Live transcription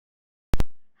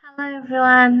Hello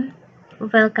everyone,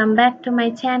 welcome back to my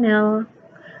channel.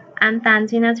 I'm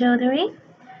Tanjina Chaudhary.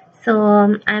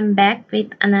 I'm back with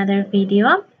another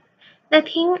video. The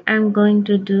thing I'm going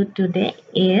to do today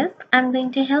is I'm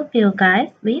going to help you guys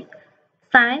with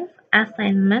science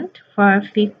assignment for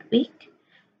 5th week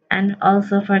and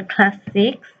also for class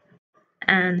 6,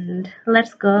 and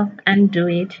let's go and do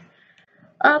it.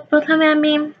 প্রথমে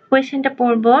আমি কোয়েশ্চেনটা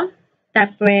পড়বো,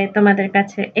 তারপরে তোমাদের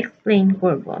কাছে explain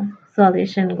করব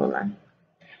সলিউশনগুলো।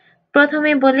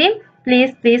 প্রথমে বলি please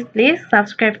please please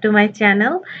subscribe to my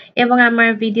channel, এবং আমার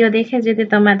ভিডিও দেখে যদি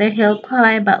তোমাদের হেল্প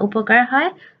হয় বা উপকার হয়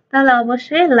তাহলে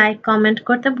অবশ্যই লাইক কমেন্ট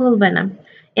করতে ভুলবে না,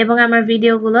 এবং আমার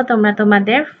ভিডিওগুলো তোমরা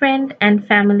তোমাদের ফ্রেন্ড অ্যান্ড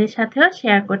ফ্যামিলির সাথেও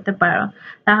শেয়ার করতে পারো,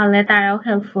 তাহলে তারাও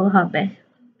হেল্পফুল হবে।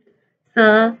 So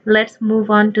let's move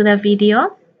on to the video.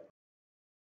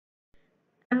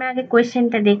 আমি আগে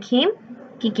কোয়েশ্চেনটা দেখি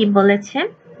কি কি বলেছে।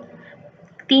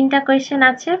 তিনটা কোয়েশ্চেন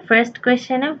আছে। First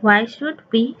কোয়েশ্চেনে why should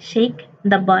we shake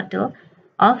the bottle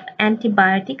of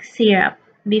antibiotic syrup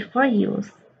before use.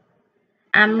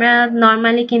 আমরা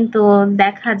নর্মালি কিন্তু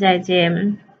দেখা যায় যে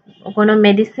কোনো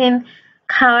মেডিসিন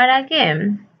খাওয়ার আগে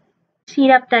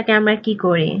সিরাপটাকে আমরা কি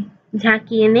করি,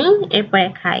 ঝাঁকিয়ে নেই, এরপরে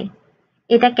খাই।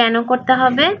 এটা কেন করতে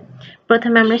হবে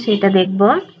প্রথমে আমরা সেটা দেখব।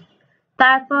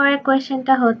 তারপরে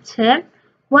কোয়েশ্চেনটা হচ্ছে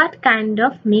what kind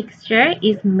of mixture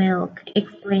is milk,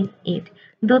 explain ইট।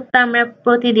 দুধটা আমরা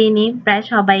প্রতিদিনই প্রায়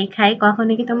সবাই খাই,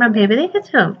 কখনো কি তোমরা ভেবে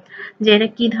দেখেছো যে এটা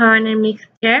কি ধরনের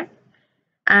মিক্সচার,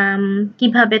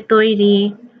 কিভাবে তৈরি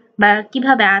বা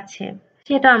কিভাবে আছে,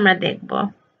 সেটাও আমরা দেখব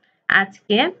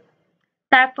আজকে।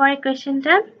 তারপরে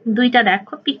কোয়েশ্চেনটা দুইটা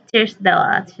দেখো, পিকচার্স দেওয়া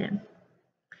আছে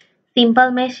সিম্পল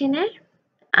মেশিনের,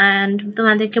 অ্যান্ড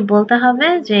তোমাদেরকে বলতে হবে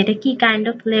যে এটা কি কাইন্ড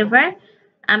অফ লেভার।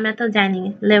 আমরা তো জানি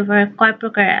লেভার কয়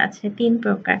প্রকার আছে, 3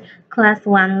 প্রকার, class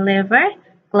 1 lever,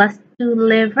 class 2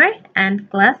 lever and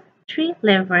class 3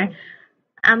 lever.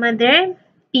 আমাদের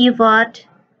পিভট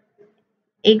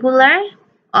এগুলার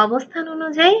অবস্থান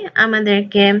অনুযায়ী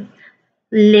আমাদেরকে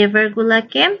লেভার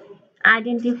গুলাকে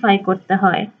আইডেন্টিফাই করতে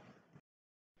হয়।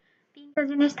 তিনটা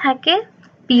জিনিস থাকে,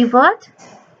 পিভট,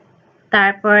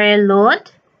 তারপরে লোড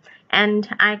অ্যান্ড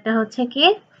আরেকটা হচ্ছে কি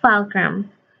ফালক্রাম।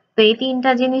 তো এই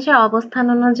তিনটা জিনিসের অবস্থান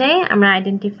অনুযায়ী আমরা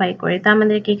আইডেন্টিফাই করি, তো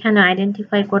আমাদেরকে এখানে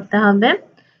আইডেন্টিফাই করতে হবে।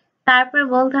 তারপরে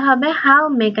বলতে হবে how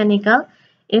mechanical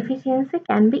efficiency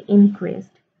can be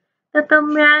increased. তো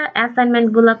তোমরা অ্যাসাইনমেন্ট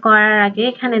গুলো করার আগে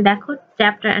এখানে দেখো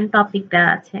চ্যাপ্টার অ্যান্ড টপিক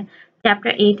দেওয়া আছে।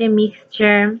 চ্যাপ্টার 8 এ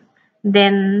মিক্সচার,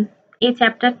 দেন এই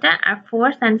চ্যাপ্টারটা আর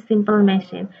ফোর্স অ্যান্ড সিম্পল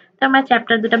মেশিন। তোমরা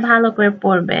চ্যাপ্টার দুটো ভালো করে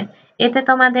পড়বে, এতে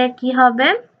তোমাদের কি হবে,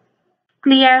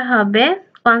 ক্লিয়ার হবে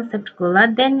কনসেপ্ট গুলো।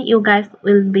 দেন you guys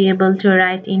will be able to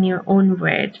right in your own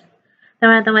words.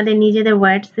 তোমরা তোমাদের নিজেদের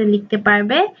ওয়ার্ডস এ লিখতে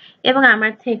পারবে, এবং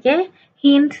আমার থেকে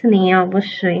হিন্টস নিয়ে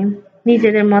অবশ্যই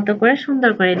নিজেদের মতো করে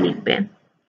সুন্দর করে লিখবে।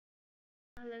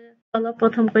 চলো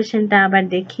প্রথম কোয়েশ্চেনটা আবার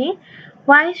দেখি।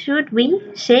 Why should we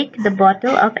shake the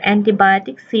bottle of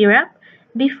antibiotic syrup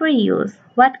before use?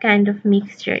 What kind of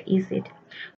mixture is it?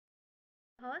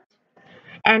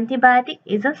 Antibiotic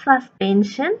is a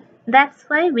suspension, that's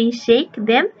why we shake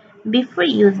them before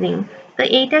using. তো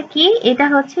এটা কি, এটা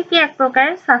হচ্ছে কি এক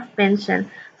প্রকারের সাসপেনশন।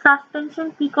 সাসপেনশন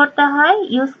কি করতে হয়,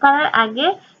 ইউজ করার আগে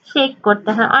শেক করতে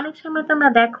হয়। অনেক সময় তোমরা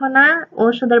দেখো না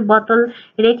ওষুধের বোতল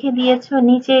রেখে দিয়েছো,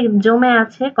 নিচে জমে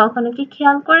আছে, কখনো কি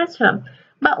খেয়াল করেছো?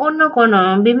 বা অন্য কোনো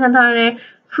বিভিন্ন ধরনের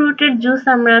ফ্রুটের জুস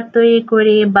আমরা তৈরি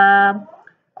করি, বা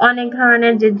অনেক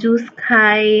ধরনের যে জুস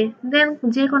খাই, দেন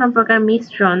যে কোনো প্রকার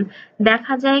মিশ্রণ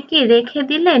দেখা যায় কি রেখে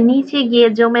দিলে নিচে গিয়ে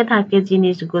জমে থাকে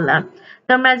জিনিসগুলা।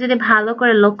 তোমরা যদি ভালো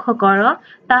করে লক্ষ্য করো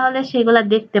তাহলে সেগুলা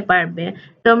দেখতে পারবে।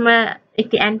 তোমরা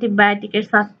একটি অ্যান্টিবায়োটিকের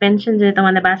সাসপেনশন যদি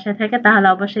তোমাদের বাসায় থাকে তাহলে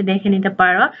অবশ্যই দেখে নিতে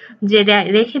পারো যে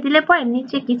রেখে দিলে পরে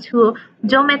নিচে কিছু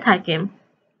জমে থাকে।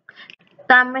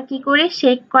 তো আমরা কি করি,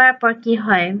 শেক করার পর কি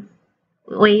হয়,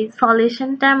 ওই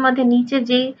সলিউশনটার মধ্যে নিচে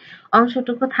যে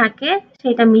অংশটুকু থাকে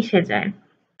সেটা মিশে যায়।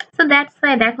 So that's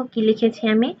why দেখো কি লিখেছি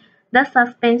আমি, the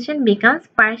suspension becomes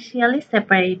partially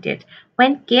separated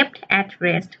when kept at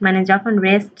rest, মানে যখন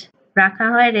রেস্ট রাখা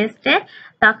হয়, রেস্টে,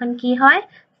 তখন কি হয়,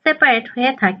 সেপারেট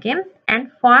হয়ে থাকে and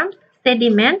forms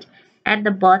sediment at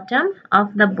the bottom of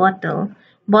the bottle,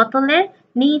 বোতলের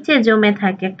নিচে জমে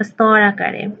থাকে একটা স্তর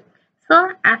আকারে। So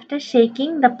after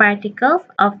shaking, the particles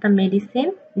of the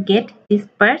medicine get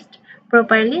dispersed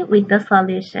properly with the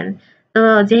solution. তো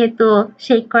যেহেতু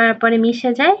শেক করার পরে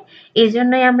মিশে যায়,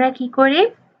 এজন্যই আমরা কি করি,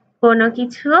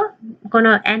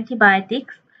 কোনো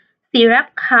অ্যান্টিবায়োটিক্স সিরাপ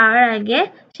খাওয়ার আগে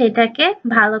সেটাকে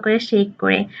ভালো করে শেক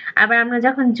করি। আবার আমরা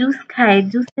যখন জুস খাই,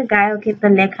 জুসের গায়েও কিন্তু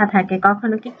লেখা থাকে,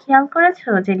 কখনো কি খেয়াল করেছো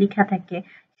যে লেখা থাকে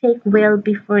শেক ওয়েল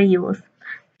বিফোর ইউজ,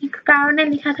 কি কারণে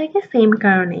লেখা থাকে, সেম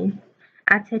কারণেই।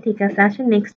 আচ্ছা ঠিক আছে, আসো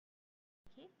next.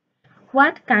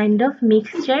 What kind of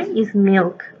mixture is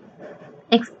milk?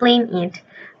 Explain ইট।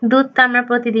 দুধ তো আমরা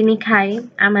প্রতিদিনই খাই,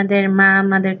 আমাদের মা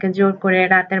আমাদেরকে জোর করে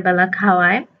রাতের বেলা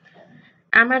খাওয়ায়।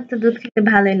 আমার তো দুধ খেতে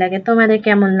ভালোই লাগে, তোমাদের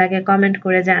কেমন লাগে কমেন্ট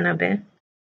করে জানাবে।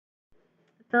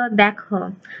 তো দেখো,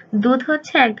 দুধ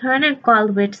হচ্ছে এক ধরনের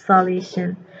কলওয়েট সলিউশন।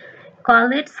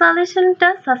 কলওয়েট সলিউশনটা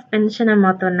সাসপেনশনের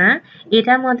মতো না,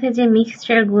 এটার মধ্যে যে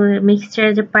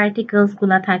মিক্সচারের যে পার্টিকেলস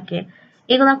গুলা থাকে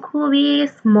এগুলো খুবই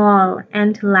স্মল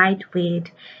অ্যান্ড লাইট ওয়েট,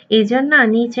 এই জন্য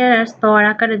নিচের স্তর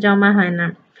আকারে জমা হয় না।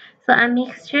 So a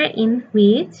mixture in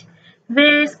which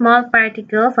very small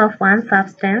particles of one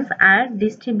substance are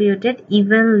distributed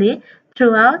evenly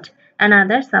throughout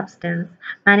another substance,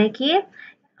 মানে কি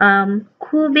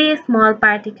খুবই স্মল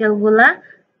পার্টিকেল গুলা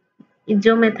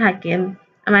জমে থাকে,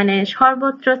 মানে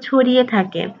সর্বত্র ছড়িয়ে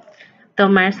থাকে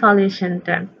তোমার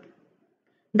সলিউশনটা।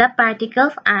 The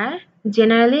particles are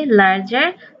generally larger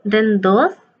than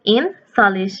those in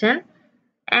solution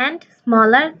and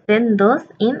smaller than those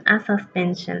in a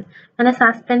suspension, মানে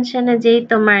সাসপেনশনে যেই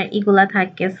তোমার ইগুলা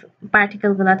থাকে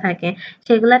পার্টিকেল গুলা থাকে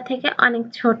সেগুলা থেকে অনেক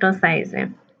ছোট সাইজে।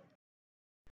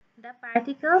 The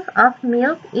particles of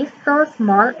milk is so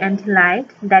small and light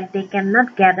that they cannot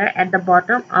gather at the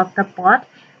bottom of the pot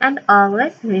and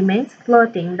always remains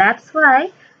floating. That's why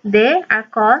they are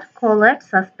called colloid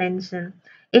suspension.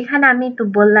 এখানে আমি তো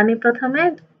বললামই প্রথমে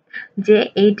যে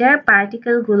এইটার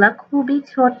পার্টিকেল গুলা খুবই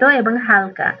ছোট এবং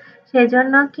হালকা,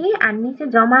 সেজন্য কি আর নিচে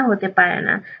জমা হতে পারে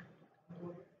না।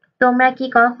 তোমরা কি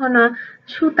কখনো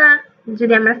সুতা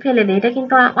যদি আমরা ফেলে দিই, এটা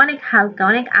কিন্তু অনেক হালকা,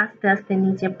 অনেক আস্তে আস্তে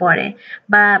নিচে পড়ে,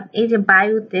 বা এই যে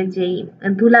বায়ুতে যেই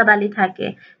ধুলাবালি থাকে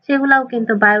সেগুলাও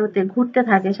কিন্তু বায়ুতে ঘুরতে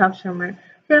থাকে সবসময়,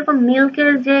 সেরকম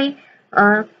মিল্কের যেই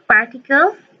পার্টিকেল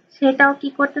সেটাও কি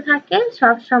করতে থাকে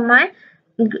সবসময়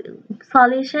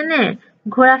সলিউশনে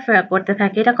ঘোরাফেরা করতে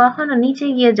থাকে, এটা কখনো নিচে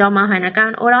গিয়ে জমা হয় না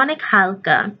কারণ ওরা অনেক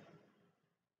হালকা।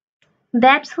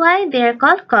 That's why they are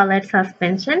called colloid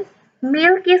suspension.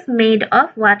 Milk is made of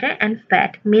water and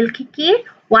fat. Milk কি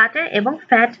water এবং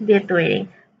fat দিয়ে তৈরি।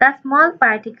 The small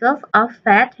particles of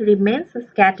fat remains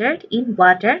scattered in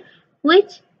water,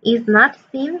 which is not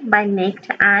seen by naked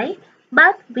eye,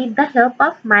 but with the help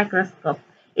of microscope.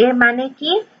 এর মানে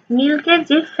কি মিল্কের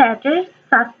যে ফ্যাটের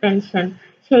suspension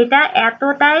সেটা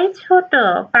এতটাই ছোট,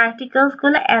 পার্টিকেলস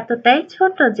গুলো এতটাই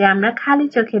ছোট যে আমরা খালি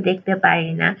চোখে দেখতে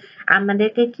পারি না,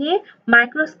 আমাদেরকে কি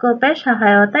মাইক্রোস্কোপের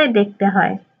সহায়তায় দেখতে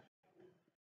হয়।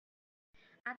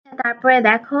 আচ্ছা তারপরে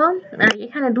দেখো,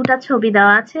 এখানে দুটা ছবি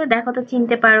দেওয়া আছে, দেখো তো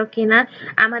চিনতে পারো কিনা।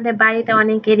 আমাদের বাড়িতে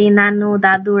অনেকেরই নানু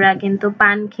দাদুরা কিন্তু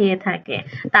পান খেয়ে থাকে,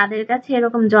 তাদের কাছে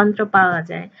এরকম যন্ত্র পাওয়া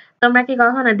যায়। তোমরা কি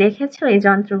কখনো দেখেছো এই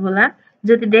যন্ত্রগুলা?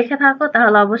 যদি দেখে থাকো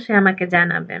তাহলে অবশ্যই আমাকে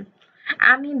জানাবে।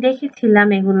 আমি দেখেছিলাম,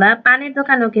 এগুলা পানের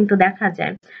দোকানেও কিন্তু দেখা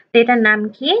যায়। তো এটার নাম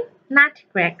কি? Nut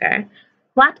cracker.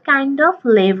 What kind of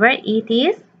lever it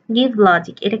is? Give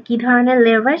logic. এটা কি ধরনের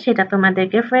লেভার সেটা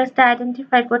তোমাদেরকে ফার্স্ট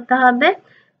আইডেন্টিফাই করতে হবে।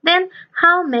 দেন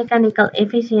how mechanical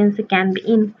efficiency can be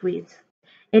increase,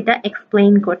 এটা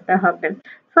এক্সপ্লেইন করতে হবে।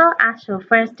 সো আসো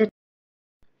ফার্স্ট,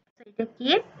 এটা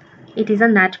কি? It is a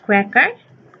nut cracker.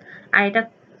 আর এটা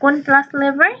কোন class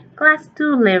lever? Class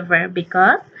 2 lever,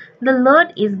 because the load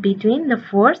is between the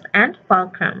force and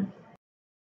fulcrum.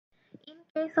 In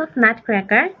case of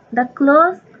nutcracker, the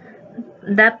closer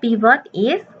the pivot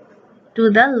is to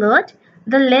the load,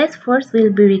 the less force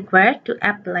will be required to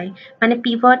apply. মানে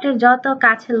পিভটের যত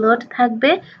কাছে load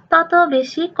থাকবে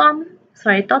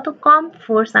তত কম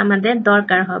force আমাদের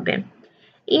দরকার হবে।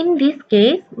 In this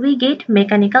case, we get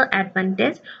mechanical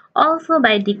advantage also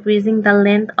by decreasing the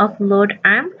length of load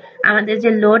arm. আমাদের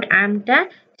যে load armটা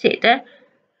সেটা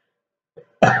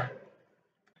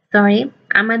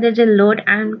আমাদের যে লোড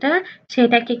আর্মটা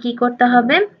সেটাকে কি করতে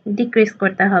হবে? ডিক্রিজ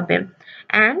করতে হবে।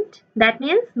 and that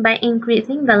means by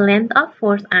increasing the length of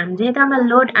force arm, যেহেতু আমরা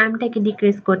লোড আর্মটাকে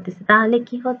ডিক্রিজ করতেছি তাহলে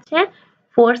কি হচ্ছে?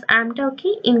 ফোর্স আর্মটাও কি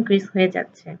ইনক্রিজ হয়ে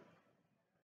যাচ্ছে।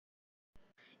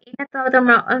 এটা তো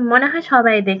তোমরা মনে হয়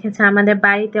সবাই দেখেছে, আমাদের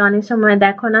বাড়িতে অনেক সময়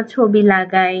দেখো না ছবি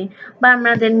লাগাই, বা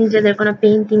আমাদের নিজেদের কোনো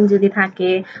পেইন্টিং যদি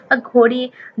থাকে বা ঘড়ি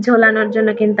ঝোলানোর জন্য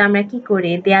কিন্তু আমরা কি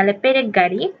করি? দেয়ালে পেরেক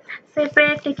গাড়ি। সেই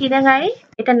পেরেকটা কি গাড়ি?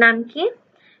 এটার নাম কি?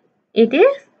 It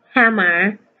is hammer.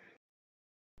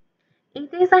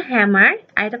 It is a hammer.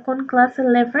 আর এটা কোন ক্লাসের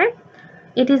lever?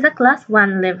 It is a class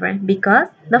 1 lever because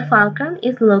the fulcrum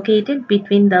is located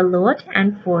between the load and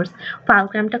force.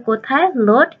 Fulcrumটা কোথায়?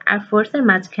 Load আর force এর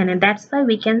মাঝখানে। That's why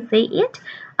we can say it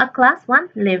a class 1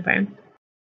 lever.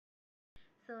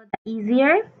 So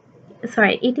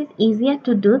it is easier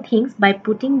to do things by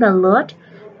putting the load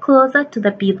closer to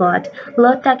the pivot.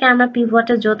 লোডটাকে আমরা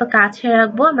পিভটের যত কাছে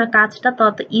রাখবো আমরা কাজটা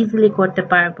তত ইজিলি করতে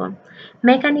পারবো।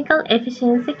 Mechanical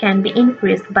efficiency can be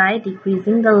increased by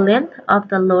decreasing the length of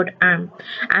the load arm.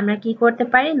 আমরা কি করতে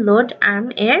পারি লোড আর্ম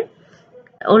এর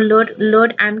ও লোড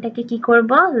আর্মটাকে কি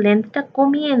করব লেন্থটা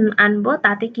কমিয়ে আনবো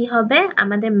তাতে কি হবে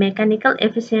আমাদের মেকানিক্যাল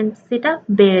এফিসিয়েন্সিটা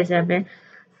বেড়ে যাবে।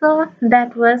 So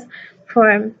that was for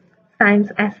science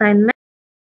assignment.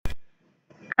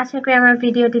 আশা করি আমার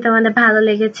ভিডিওটি তোমাদের ভালো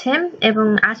লেগেছে এবং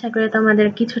আশা করি তোমাদের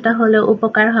কিছুটা হলেও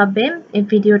উপকার হবে এই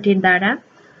ভিডিওটির দ্বারা।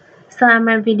 সো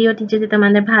আমার ভিডিওটি যদি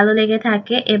তোমাদের ভালো লেগে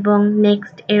থাকে এবং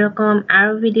নেক্সট এরকম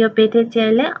আরো ভিডিও পেতে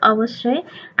চাইলে অবশ্যই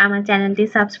আমার চ্যানেলটি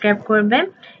সাবস্ক্রাইব করবে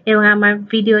এবং আমার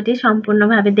ভিডিওটি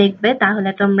সম্পূর্ণভাবে দেখবে, তাহলে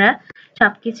তোমরা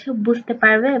সবকিছু বুঝতে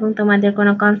পারবে এবং তোমাদের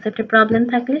কোনো কনসেপ্টে প্রবলেম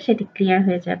থাকলে সেটি ক্লিয়ার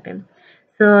হয়ে যাবে।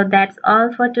 So that's all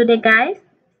for today guys.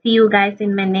 C you guys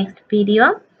in my next video.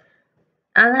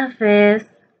 আল্লাহ হাফেজ।